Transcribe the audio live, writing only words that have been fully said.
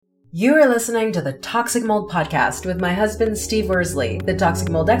You are listening to the Toxic Mold Podcast with my husband, Steve Worsley, the toxic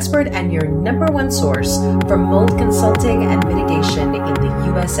mold expert and your number one source for mold consulting and mitigation in the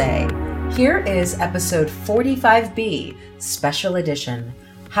USA. Here is episode 45B, special edition,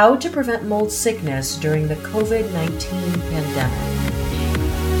 How to Prevent Mold Sickness During the COVID-19 Pandemic.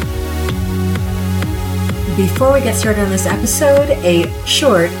 Before we get started on this episode, a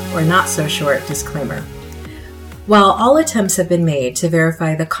short or not so short disclaimer. While all attempts have been made to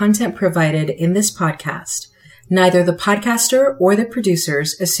verify the content provided in this podcast, neither the podcaster or the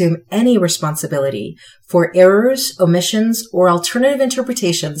producers assume any responsibility for errors, omissions, or alternative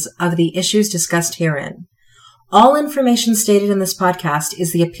interpretations of the issues discussed herein. All information stated in this podcast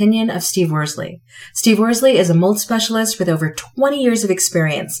is the opinion of Steve Worsley. Steve Worsley is a mold specialist with over 20 years of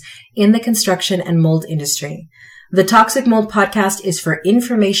experience in the construction and mold industry. The Toxic Mold Podcast is for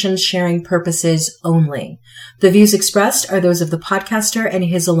information sharing purposes only. The views expressed are those of the podcaster and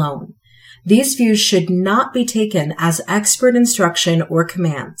his alone. These views should not be taken as expert instruction or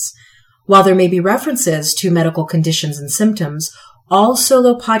commands. While there may be references to medical conditions and symptoms, all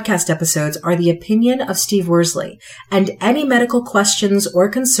solo podcast episodes are the opinion of Steve Worsley, and any medical questions or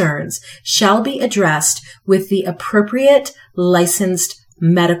concerns shall be addressed with the appropriate licensed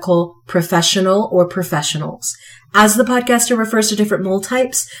medical professional or professionals. As the podcaster refers to different mold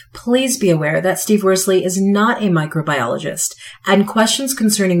types, please be aware that Steve Worsley is not a microbiologist, and questions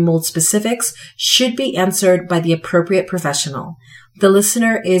concerning mold specifics should be answered by the appropriate professional. The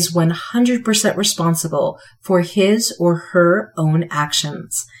listener is 100% responsible for his or her own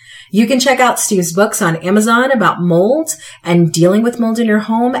actions. You can check out Steve's books on Amazon about mold and dealing with mold in your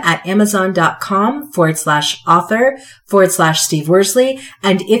home at amazon.com/author/Steve Worsley.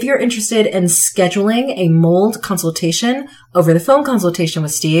 And if you're interested in scheduling a mold consultation, over the phone consultation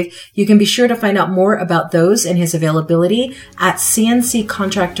with Steve, you can be sure to find out more about those and his availability at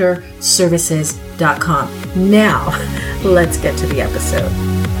cnccontractorservices.com. Now, let's get to the episode.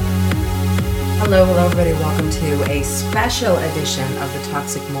 Hello, everybody. Welcome to a special edition of the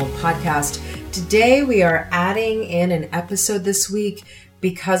Toxic Mold Podcast. Today, we are adding in an episode this week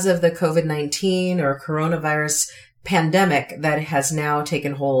because of the COVID-19 or coronavirus pandemic that has now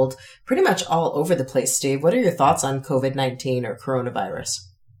taken hold pretty much all over the place. Steve, what are your thoughts on COVID-19 or coronavirus?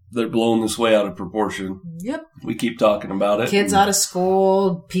 They're blowing this way out of proportion. Yep. We keep talking about it. Kids out of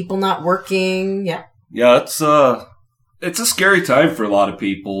school, people not working. Yeah. Yeah, it's a scary time for a lot of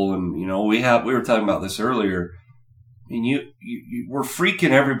people, and we were talking about this earlier. I mean, we're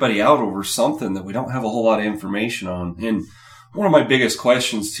freaking everybody out over something that we don't have a whole lot of information on. And one of my biggest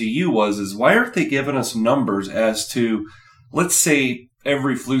questions to you is why aren't they giving us numbers as to, let's say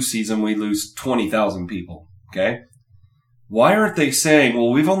every flu season we lose 20,000 people, okay? Why aren't they saying,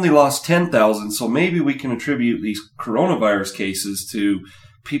 well, we've only lost 10,000, so maybe we can attribute these coronavirus cases to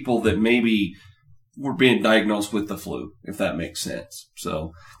people that maybe we're being diagnosed with the flu, if that makes sense.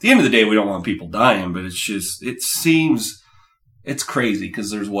 So at the end of the day, we don't want people dying, but it seems it's crazy because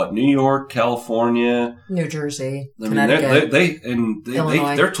there's New York, California, New Jersey, Connecticut,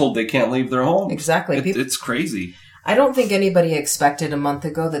 Illinois. They're told they can't leave their homes. Exactly. It's crazy. I don't think anybody expected a month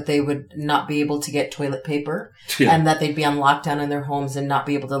ago that they would not be able to get toilet paper and that they'd be on lockdown in their homes and not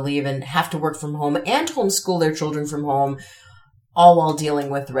be able to leave and have to work from home and homeschool their children from home, all while dealing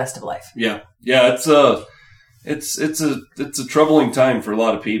with the rest of life. Yeah. It's a troubling time for a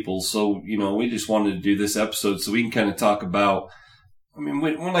lot of people. So, we just wanted to do this episode so we can kind of talk about, I mean,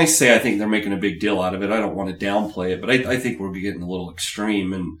 when I say I think they're making a big deal out of it, I don't want to downplay it, but I think we're getting a little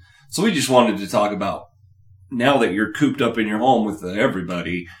extreme. And so we just wanted to talk about, now that you're cooped up in your home with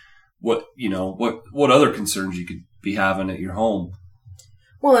everybody, what other concerns you could be having at your home.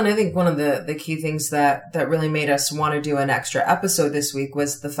 Well, and I think one of the key things that really made us want to do an extra episode this week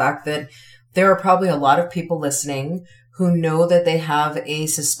was the fact that there are probably a lot of people listening who know that they have a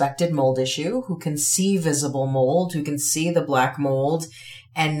suspected mold issue, who can see visible mold, who can see the black mold,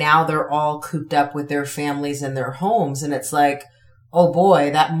 and now they're all cooped up with their families and their homes. And it's like, oh boy,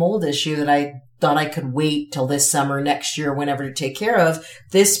 that mold issue that I thought I could wait till this summer, next year, whenever to take care of.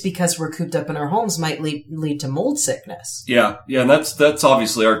 This, because we're cooped up in our homes, might lead to mold sickness. Yeah. And that's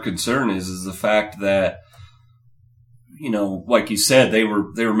obviously our concern is the fact that, like you said, they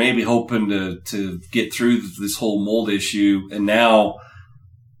were maybe hoping to get through this whole mold issue, and now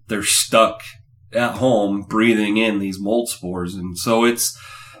they're stuck at home breathing in these mold spores. And so it's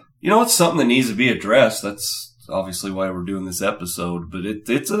something that needs to be addressed. That's obviously why we're doing this episode, but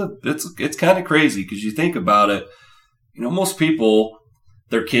it's kind of crazy because you think about it, most people,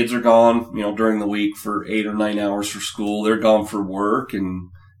 their kids are gone, during the week for 8 or 9 hours for school. They're gone for work, and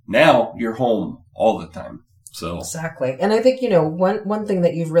now you're home all the time. So exactly. And I think, one thing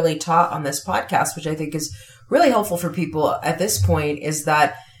that you've really taught on this podcast, which I think is really helpful for people at this point, is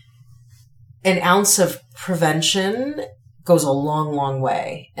that an ounce of prevention goes a long, long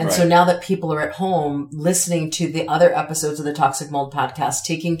way. And so now that people are at home listening to the other episodes of the Toxic Mold podcast,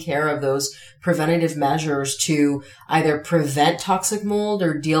 taking care of those preventative measures to either prevent toxic mold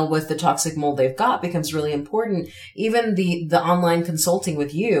or deal with the toxic mold they've got becomes really important. Even the online consulting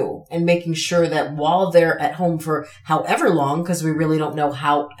with you and making sure that while they're at home for however long, because we really don't know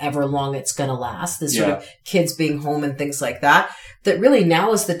however long it's going to last, this sort of kids being home and things like that really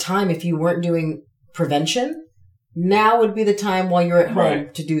now is the time, if you weren't doing prevention, now would be the time while you're at home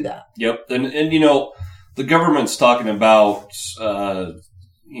to do that. Yep. And the government's talking about,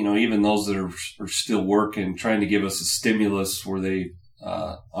 even those that are still working, trying to give us a stimulus where they,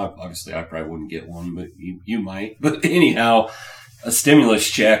 obviously I probably wouldn't get one, but you might. But anyhow, a stimulus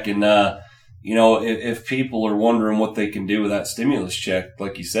check. And, if people are wondering what they can do with that stimulus check,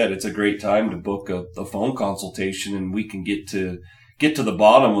 like you said, it's a great time to book a phone consultation, and we can get to the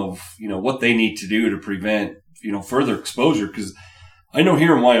bottom of, what they need to do to prevent, further exposure. Because I know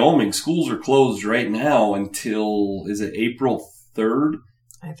here in Wyoming, schools are closed right now until, is it April 3rd?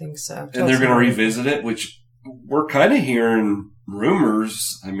 I think so. And they're going to revisit it, which we're kind of hearing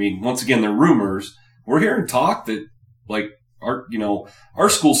rumors. I mean, once again, they're rumors. We're hearing talk that our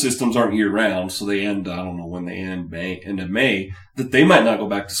school systems aren't year round. So they end, I don't know when they end of May, that they might not go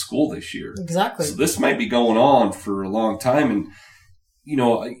back to school this year. Exactly. So this might be going on for a long time. And,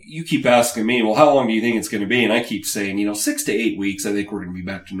 you keep asking me, well, how long do you think it's going to be? And I keep saying, 6 to 8 weeks, I think we're going to be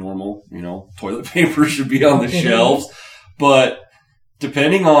back to normal. Toilet paper should be on the shelves. But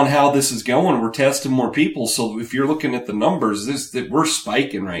depending on how this is going, we're testing more people. So if you're looking at the numbers, that we're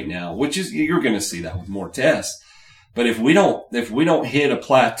spiking right now, which is, you're going to see that with more tests. But if we don't hit a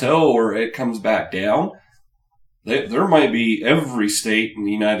plateau or it comes back down, there might be every state in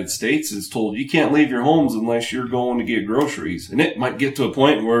the United States is told you can't leave your homes unless you're going to get groceries. And it might get to a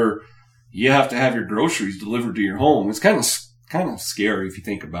point where you have to have your groceries delivered to your home. It's kind of scary if you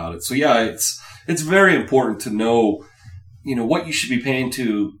think about it. So yeah, it's very important to know, what you should be paying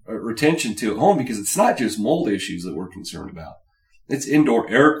attention to at home, because it's not just mold issues that we're concerned about. It's indoor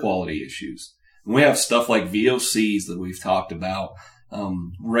air quality issues. And we have stuff like VOCs that we've talked about,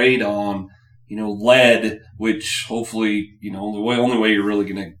 radon, lead, which hopefully, the only way you're really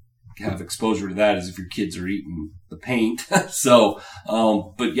going to have exposure to that is if your kids are eating the paint. So,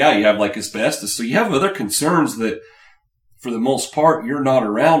 but yeah, you have like asbestos. So you have other concerns that for the most part, you're not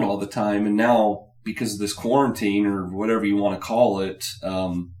around all the time. And now because of this quarantine or whatever you want to call it,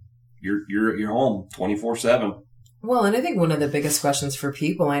 you're at your home 24/7. Well, and I think one of the biggest questions for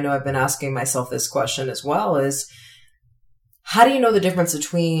people, I know I've been asking myself this question as well, is how do you know the difference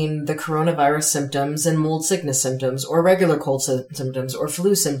between the coronavirus symptoms and mold sickness symptoms, or regular cold symptoms, or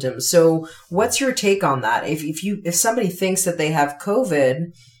flu symptoms? So what's your take on that? If somebody thinks that they have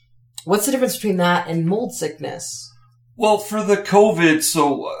COVID, what's the difference between that and mold sickness? Well, for the COVID,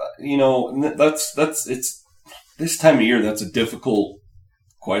 so, it's this time of year, that's a difficult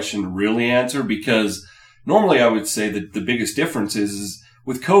question to really answer, because normally I would say that the biggest difference is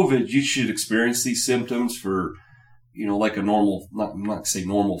with COVID, you should experience these symptoms for, like a normal, I'm not say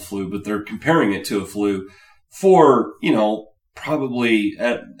normal flu, but they're comparing it to a flu for, probably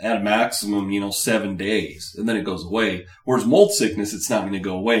at a maximum, 7 days, and then it goes away. Whereas mold sickness, it's not going to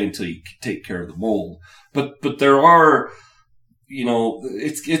go away until you take care of the mold. But there are,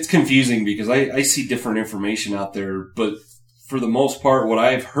 it's confusing because I see different information out there, but for the most part, what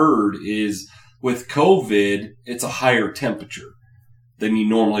I've heard is with COVID, it's a higher temperature than you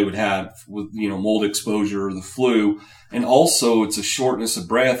normally would have with, mold exposure or the flu. And also it's a shortness of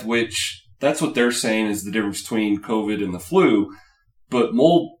breath, which that's what they're saying is the difference between COVID and the flu. But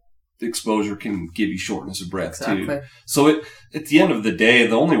mold exposure can give you shortness of breath too. So at the end of the day,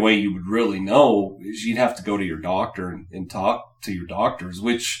 the only way you would really know is you'd have to go to your doctor and talk to your doctors,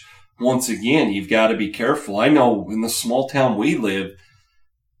 which once again, you've got to be careful. I know in the small town we live,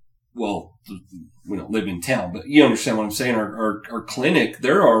 well, we don't live in town, but you understand what I'm saying. Our clinic,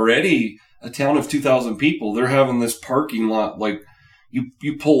 they're already a town of 2,000 people. They're having this parking lot, like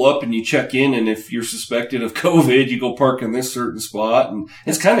you pull up and you check in, and if you're suspected of COVID, you go park in this certain spot, and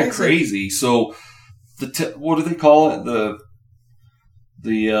it's kind of crazy. So what do they call it?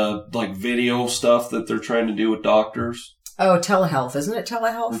 The like video stuff that they're trying to do with doctors. Oh, telehealth, isn't it?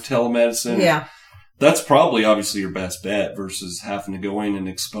 Telehealth? Or telemedicine. Yeah. That's probably obviously your best bet versus having to go in and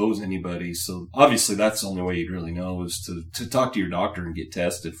expose anybody. So obviously that's the only way you'd really know is to talk to your doctor and get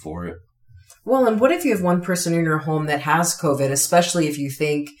tested for it. Well, and what if you have one person in your home that has COVID, especially if you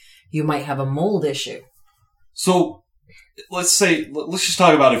think you might have a mold issue? So let's just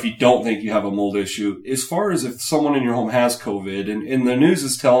talk about if you don't think you have a mold issue. As far as if someone in your home has COVID, and the news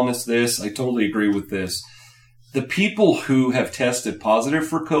is telling us this, I totally agree with this. The people who have tested positive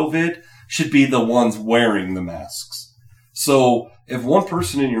for COVID should be the ones wearing the masks. So if one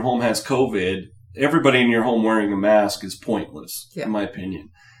person in your home has COVID, everybody in your home wearing a mask is pointless, in my opinion.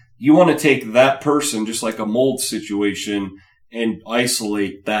 You want to take that person, just like a mold situation, and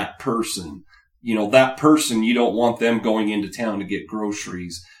isolate that person. That person, you don't want them going into town to get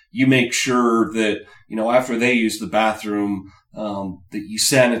groceries. You make sure that, after they use the bathroom, that you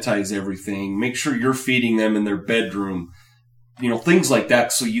sanitize everything. Make sure you're feeding them in their bedroom. Things like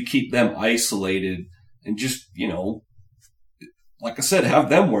that, so you keep them isolated and just, like I said, have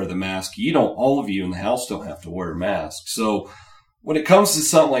them wear the mask. All of you in the house don't have to wear a mask. So when it comes to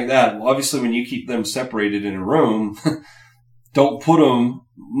something like that, obviously when you keep them separated in a room, don't put them,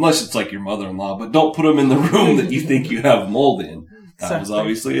 unless it's like your mother-in-law, but don't put them in the room that you think you have mold in. That was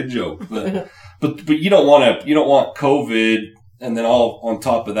obviously a joke, but you don't want COVID and then all on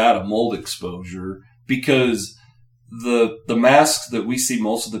top of that, a mold exposure, because the masks that we see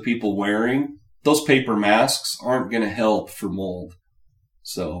most of the people wearing, those paper masks aren't going to help for mold.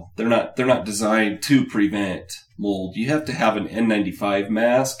 So they're not designed to prevent mold. You have to have an N95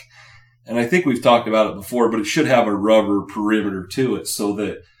 mask. And I think we've talked about it before, but it should have a rubber perimeter to it so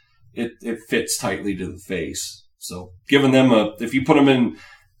that it fits tightly to the face. So giving them if you put them in,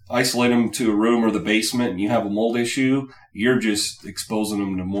 isolate them to a room or the basement and you have a mold issue, you're just exposing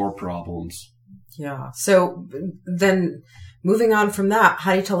them to more problems. Yeah. So then moving on from that,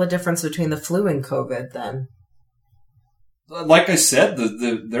 how do you tell the difference between the flu and COVID then? Like I said,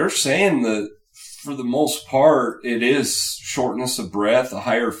 they're saying that for the most part, it is shortness of breath, a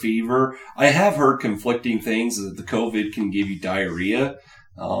higher fever. I have heard conflicting things that the COVID can give you diarrhea,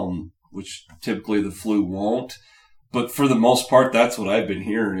 which typically the flu won't. But for the most part, that's what I've been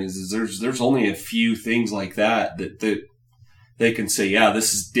hearing is there's only a few things like that they can say, yeah,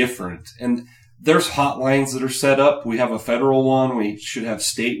 this is different. And there's hotlines that are set up. We have a federal one. We should have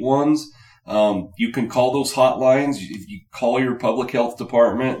state ones. You can call those hotlines. If you call your public health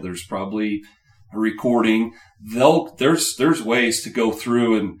department, there's probably a recording. There's ways to go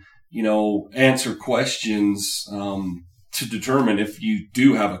through and, answer questions, to determine if you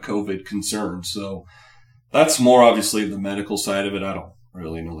do have a COVID concern. So that's more obviously the medical side of it. I don't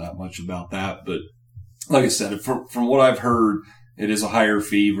really know that much about that, but like I said, from what I've heard, it is a higher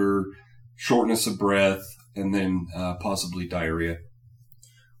fever, shortness of breath, and then possibly diarrhea.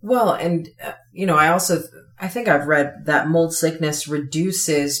 Well, and, I think I've read that mold sickness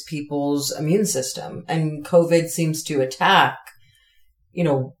reduces people's immune system, and COVID seems to attack,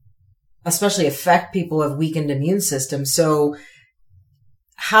 especially affect people who have weakened immune systems. So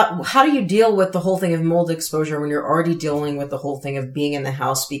how do you deal with the whole thing of mold exposure when you're already dealing with the whole thing of being in the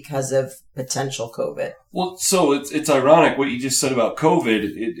house because of potential COVID? Well, so it's ironic what you just said about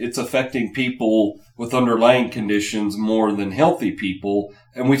COVID. It's affecting people with underlying conditions more than healthy people.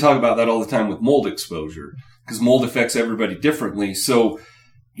 And we talk about that all the time with mold exposure because mold affects everybody differently. So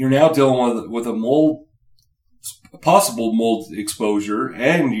you're now dealing with a possible mold exposure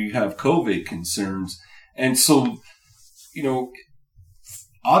and you have COVID concerns. And so,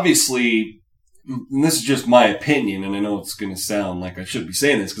 obviously, and this is just my opinion, and I know it's going to sound like I shouldn't be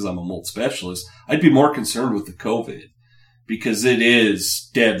saying this because I'm a mold specialist, I'd be more concerned with the COVID because it is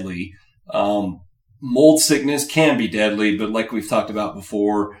deadly. Mold sickness can be deadly, but like we've talked about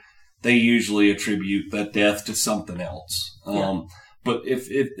before, they usually attribute that death to something else. Yeah. But if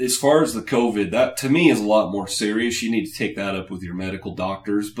as far as the COVID, that to me is a lot more serious. You need to take that up with your medical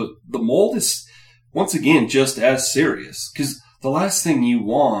doctors. But the mold is, once again, just as serious because the last thing you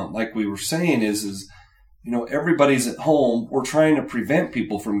want, like we were saying, is everybody's at home. We're trying to prevent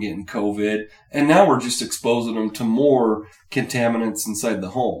people from getting COVID, and now we're just exposing them to more contaminants inside the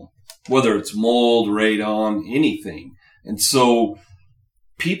home, whether it's mold, radon, anything. And so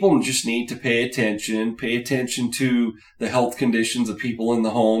people just need to pay attention to the health conditions of people in the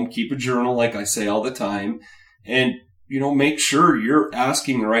home, keep a journal, like I say all the time, and, make sure you're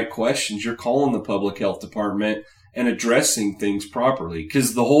asking the right questions. You're calling the public health department and addressing things properly.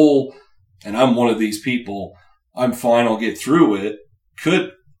 Because and I'm one of these people, I'm fine, I'll get through it,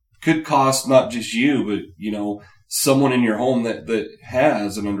 could cost not just you, but, someone in your home that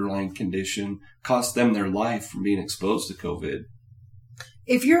has an underlying condition, cost them their life from being exposed to COVID.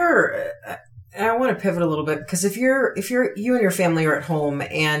 If you're, and I want to pivot a little bit, because if you and your family are at home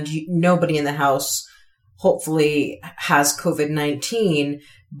and nobody in the house hopefully has COVID-19,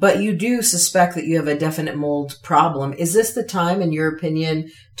 but you do suspect that you have a definite mold problem. Is this the time, in your opinion,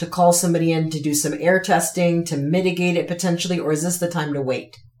 to call somebody in to do some air testing to mitigate it potentially, or is this the time to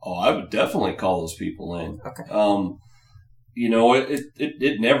wait? Oh, I would definitely call those people in. Okay.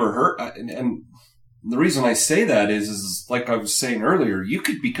 It never hurt. And the reason I say that is like I was saying earlier, you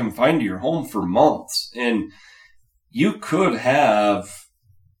could be confined to your home for months and you could have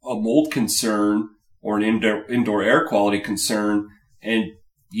a mold concern or an indoor air quality concern and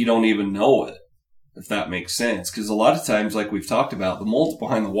you don't even know it, if that makes sense. Because a lot of times, like we've talked about, the mold's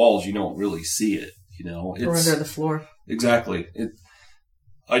behind the walls, you don't really see it, It's, or under the floor. Exactly.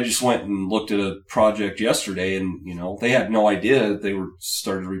 I just went and looked at a project yesterday and, they had no idea that they were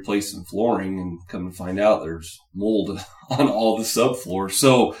started replacing flooring and come to find out there's mold on all the subfloor.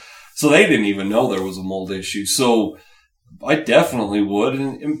 So they didn't even know there was a mold issue. So I definitely would.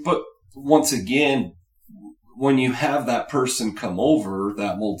 But once again, when you have that person come over,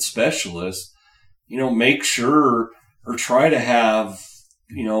 that mold specialist, make sure or try to have,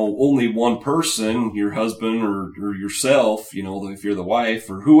 only one person, your husband or yourself, if you're the wife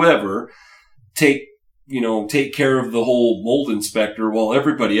or whoever, take care of the whole mold inspector while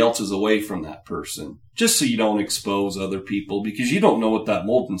everybody else is away from that person, just so you don't expose other people, because you don't know what that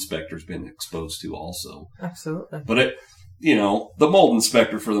mold inspector's been exposed to also. Absolutely. But the mold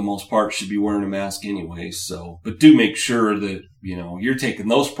inspector for the most part should be wearing a mask anyway. But do make sure that, you're taking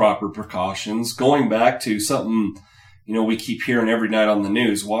those proper precautions. Going back to something, we keep hearing every night on the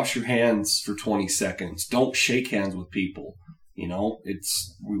news, wash your hands for 20 seconds. Don't shake hands with people.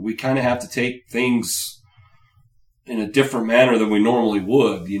 We kind of have to take things in a different manner than we normally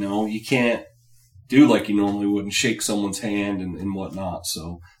would. You can't do like you normally would and shake someone's hand and whatnot.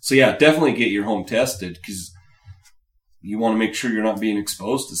 So yeah, definitely get your home tested, because you want to make sure you're not being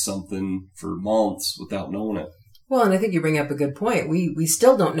exposed to something for months without knowing it. Well, and I think you bring up a good point. We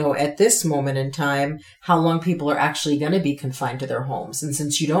still don't know at this moment in time how long people are actually going to be confined to their homes. And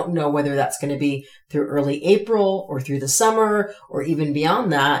since you don't know whether that's going to be through early April or through the summer or even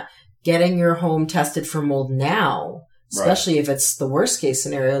beyond that, getting your home tested for mold now, especially if it's the worst case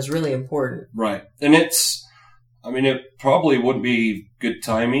scenario, is really important. Right. And it probably wouldn't be good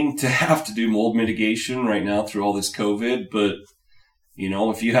timing to have to do mold mitigation right now through all this COVID, but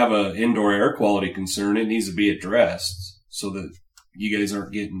if you have an indoor air quality concern, it needs to be addressed so that you guys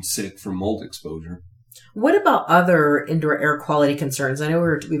aren't getting sick from mold exposure. What about other indoor air quality concerns? I know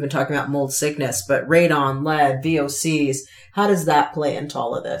we've been talking about mold sickness, but radon, lead, VOCs, how does that play into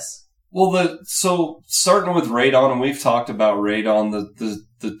all of this? Well, so starting with radon, and we've talked about radon,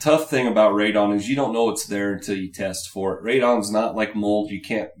 the tough thing about radon is you don't know it's there until you test for it. Radon's not like mold. You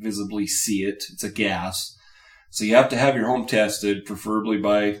can't visibly see it. It's a gas. So you have to have your home tested, preferably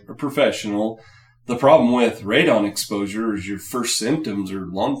by a professional. The problem with radon exposure is your first symptoms are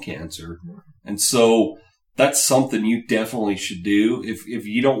lung cancer. And so that's something you definitely should do. If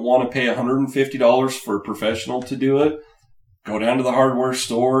you don't want to pay $150 for a professional to do it, go down to the hardware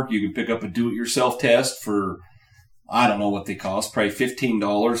store. You can pick up a do-it-yourself test for, I don't know what they cost, probably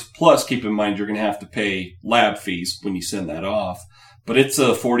 $15. Plus, keep in mind, you're going to have to pay lab fees when you send that off. But it's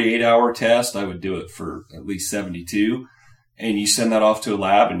a 48-hour test. I would do it for at least 72. And you send that off to a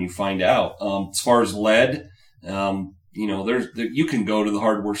lab and you find out. As far as lead, you can go to the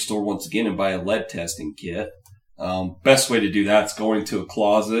hardware store once again and buy a lead testing kit. Best way to do that is going to a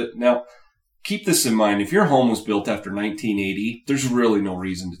closet. Now, keep this in mind. If your home was built after 1980, there's really no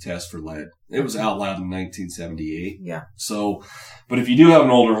reason to test for lead. It was outlawed in 1978. Yeah. So, but if you do have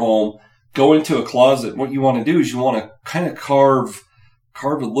an older home, go into a closet. What you want to do is you want to kind of carve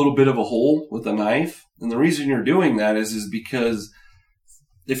a little bit of a hole with a knife. And the reason you're doing that is because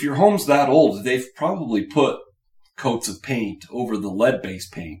if your home's that old, they've probably put coats of paint over the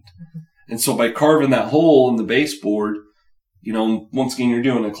lead-based paint. Mm-hmm. And so by carving that hole in the baseboard, once again, you're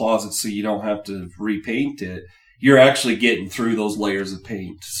doing a closet so you don't have to repaint it. You're actually getting through those layers of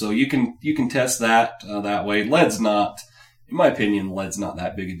paint. So you can test that that way. Lead's not, in my opinion, lead's not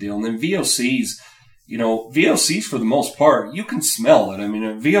that big a deal. And then VOCs, VOCs for the most part, you can smell it. I mean,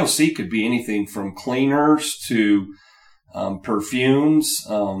 a VOC could be anything from cleaners to perfumes,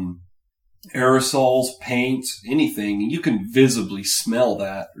 aerosols, paint, anything. You can visibly smell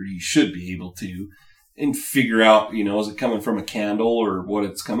that, or you should be able to, and figure out, is it coming from a candle or what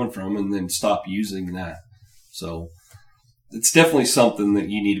it's coming from, and then stop using that. So it's definitely something that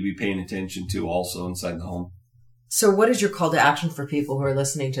you need to be paying attention to also inside the home. So what is your call to action for people who are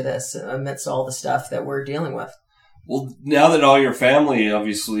listening to this amidst all the stuff that we're dealing with? Well, now that all your family,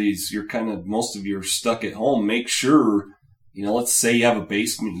 obviously, most of you are stuck at home, make sure let's say you have a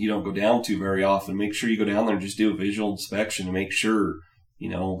basement you don't go down to very often. Make sure you go down there and just do a visual inspection to make sure,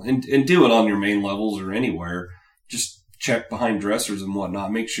 and do it on your main levels or anywhere. Just check behind dressers and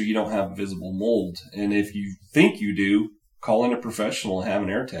whatnot. Make sure you don't have visible mold. And if you think you do, call in a professional and have an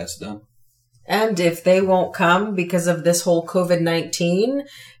air test done. And if they won't come because of this whole COVID-19,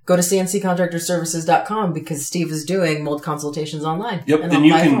 go to cnccontractorservices.com because Steve is doing mold consultations online. Yep. Then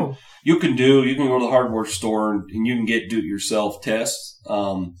you can go to the hardware store and you can get do-it-yourself tests.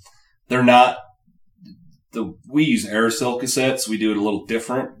 They're not, we use aerosol cassettes. We do it a little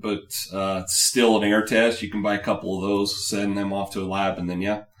different, but it's still an air test. You can buy a couple of those, send them off to a lab, and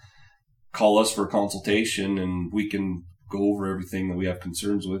then, call us for a consultation and we can go over everything that we have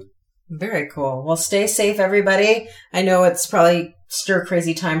concerns with. Very cool. Well, stay safe, everybody. I know it's probably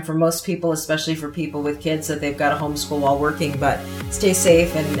stir-crazy time for most people, especially for people with kids that they've got to homeschool while working, but stay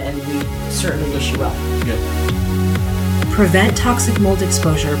safe, and we certainly wish you well. Yep. Prevent toxic mold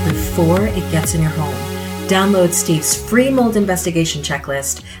exposure before it gets in your home. Download Steve's free mold investigation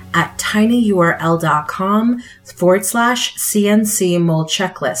checklist at tinyurl.com/CNC mold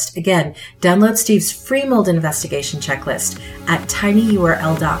checklist. Again, download Steve's free mold investigation checklist at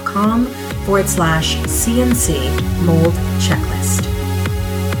tinyurl.com/CNC mold checklist.